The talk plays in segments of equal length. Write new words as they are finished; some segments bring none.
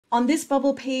On this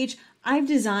bubble page, I've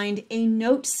designed a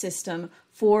note system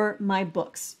for my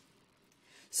books.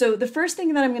 So the first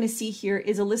thing that I'm going to see here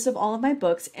is a list of all of my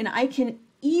books, and I can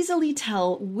easily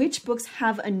tell which books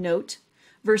have a note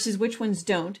versus which ones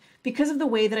don't because of the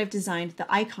way that I've designed the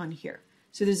icon here.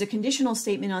 So there's a conditional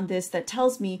statement on this that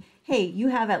tells me, hey, you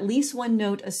have at least one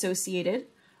note associated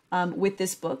with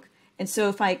this book. And so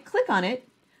if I click on it,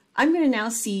 I'm going to now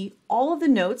see all of the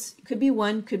notes, it could be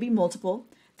one, could be multiple,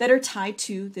 that are tied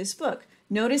to this book.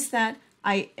 Notice that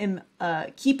I am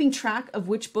keeping track of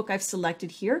which book I've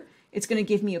selected here. It's going to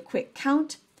give me a quick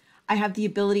count. I have the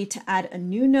ability to add a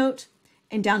new note,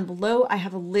 and down below I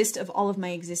have a list of all of my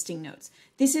existing notes.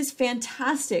 This is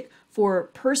fantastic for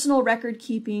personal record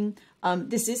keeping.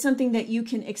 This is something that you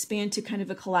can expand to kind of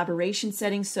a collaboration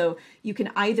setting, so you can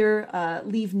either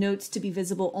leave notes to be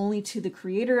visible only to the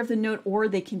creator of the note, or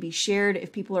they can be shared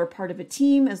if people are part of a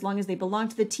team. As long as they belong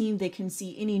to the team, they can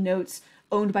see any notes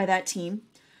owned by that team,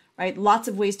 right? Lots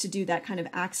of ways to do that kind of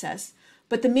access.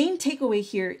 But the main takeaway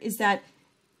here is that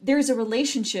there's a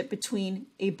relationship between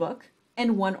a book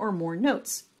and one or more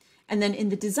notes. And then in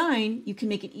the design, you can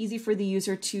make it easy for the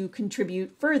user to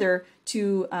contribute further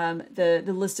to the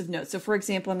list of notes. So for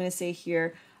example, I'm going to say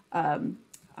here,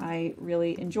 I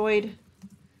really enjoyed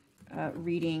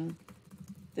reading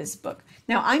this book.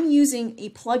 Now I'm using a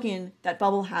plugin that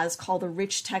Bubble has called a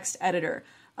rich text editor.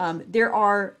 There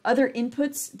are other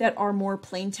inputs that are more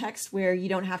plain text where you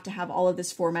don't have to have all of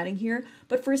this formatting here.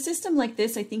 But for a system like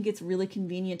this, I think it's really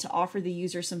convenient to offer the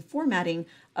user some formatting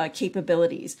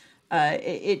capabilities.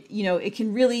 It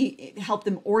can really help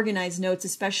them organize notes,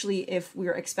 especially if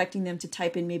we're expecting them to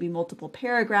type in maybe multiple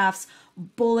paragraphs,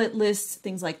 bullet lists,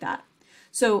 things like that.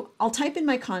 So I'll type in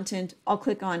my content, I'll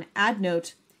click on Add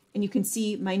Note, and you can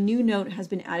see my new note has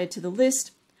been added to the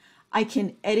list. I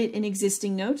can edit an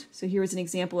existing note. So here is an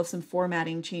example of some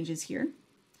formatting changes here.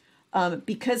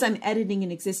 Because I'm editing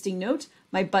an existing note,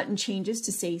 my button changes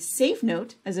to say Save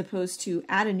Note as opposed to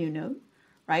Add a New Note,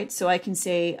 right? So I can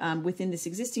say within this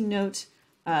existing note,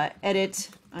 edit,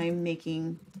 I'm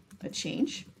making a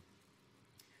change,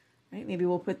 right? Maybe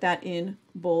we'll put that in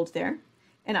bold there,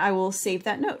 and I will save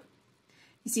that note.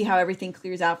 You see how everything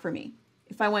clears out for me.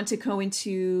 If I want to go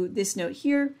into this note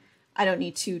here, I don't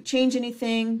need to change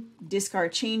anything,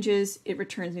 discard changes, it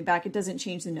returns me back. It doesn't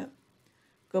change the note.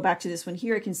 Go back to this one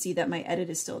here, I can see that my edit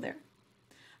is still there.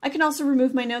 I can also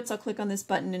remove my notes. I'll click on this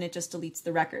button and it just deletes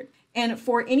the record. And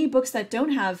for any books that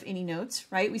don't have any notes,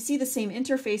 right, we see the same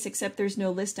interface except there's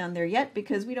no list down there yet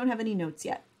because we don't have any notes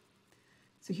yet.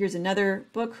 So here's another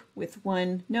book with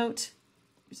one note.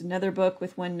 Here's another book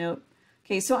with one note.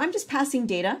 Okay, so I'm just passing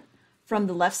data from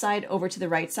the left side over to the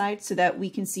right side so that we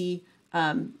can see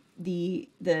the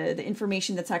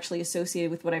information that's actually associated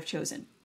with what I've chosen.